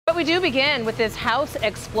But we do begin with this house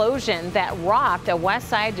explosion that rocked a West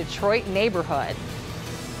Side Detroit neighborhood.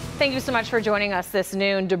 Thank you so much for joining us this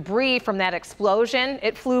noon. Debris from that explosion,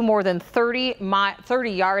 it flew more than 30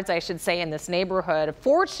 yards, I should say, in this neighborhood.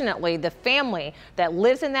 Fortunately, the family that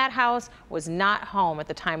lives in that house was not home at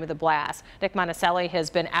the time of the blast. Nick Monticelli has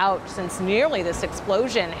been out since nearly this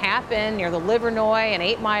explosion happened near the Livernois and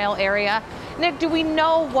 8 Mile area. Nick, do we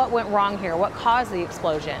know what went wrong here? What caused the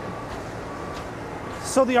explosion?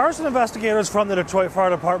 So the arson investigators from the Detroit Fire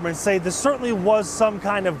Department say this certainly was some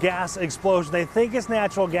kind of gas explosion. They think it's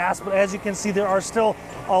natural gas, but as you can see, there are still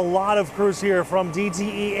a lot of crews here from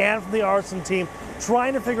DTE and from the arson team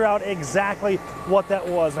trying to figure out exactly what that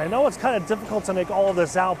was. And I know it's kind of difficult to make all of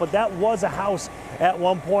this out, but that was a house at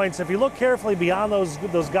one point. So if you look carefully beyond those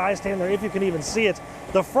guys standing there, if you can even see it,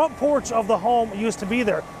 the front porch of the home used to be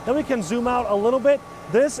there. Then we can zoom out a little bit.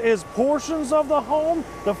 This is portions of the home.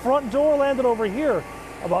 The front door landed over here,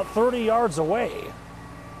 about 30 yards away.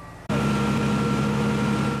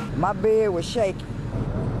 My bed was shaking.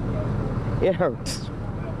 It hurts.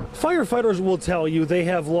 Firefighters will tell you they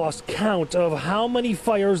have lost count of how many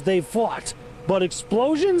fires they've fought, but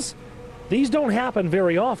explosions, these don't happen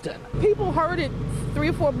very often. People heard it 3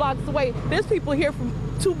 or 4 blocks away. There's people here from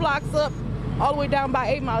 2 blocks up all the way down by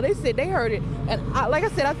 8 Mile. They said they heard it. And like I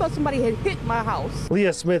said, I thought somebody had hit my house.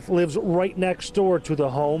 Leah Smith lives right next door to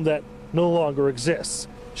the home that no longer exists.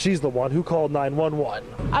 She's the one who called 911.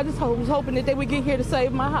 I just was hoping that they would get here to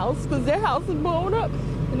save my house because their house is blown up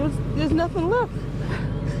and there's nothing left.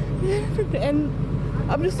 And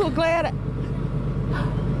I'm just so glad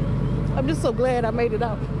I made it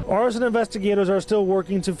out. Arson investigators are still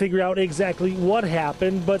working to figure out exactly what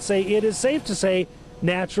happened, but say it is safe to say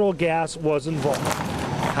natural gas was involved.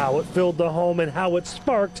 How it filled the home and how it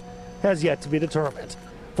sparked has yet to be determined.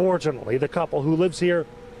 Fortunately, the couple who lives here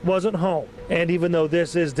wasn't home. And even though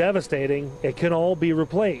this is devastating, it can all be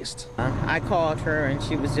replaced. I called her and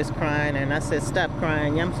she was just crying, and I said, "Stop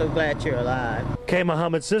crying. I'm so glad you're alive." Kay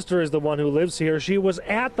Muhammad's sister is the one who lives here. She was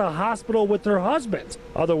at the hospital with her husband.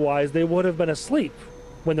 Otherwise, they would have been asleep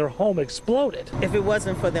when their home exploded. If it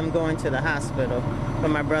wasn't for them going to the hospital for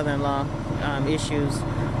my brother-in-law issues,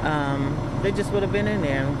 they just would have been in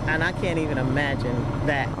there. And I can't even imagine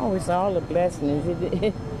that. Oh, it's all a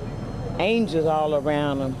blessing. Angels all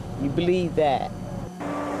around them. You believe that?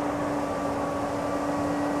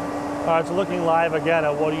 All right, so looking live again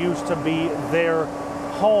at what used to be their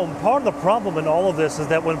home. Part of the problem in all of this is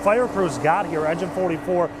that when fire crews got here, Engine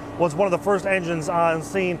 44 was one of the first engines on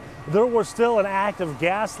scene. There was still an active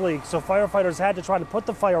gas leak, so firefighters had to try to put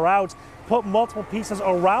the fire out, put multiple pieces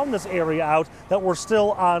around this area out that were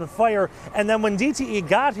still on fire. And then when DTE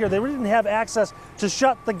got here, they really didn't have access to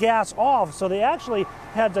shut the gas off, so they actually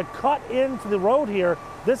had to cut into the road here.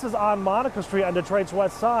 This is on Monica Street on Detroit's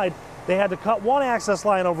west side. They had to cut one access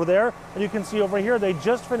line over there, and you can see over here they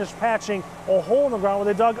just finished patching a hole in the ground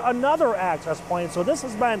where they dug another access point. So this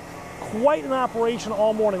has been quite an operation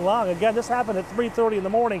all morning long. Again, this happened at 3:30 in the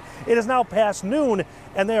morning. It is now past noon,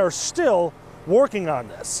 and they are still working on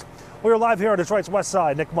this. We're live here on Detroit's west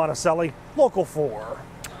side. Nick Monticelli, Local 4.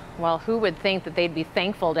 Well, who would think that they'd be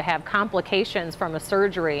thankful to have complications from a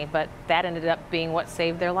surgery, but that ended up being what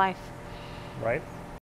saved their life. Right.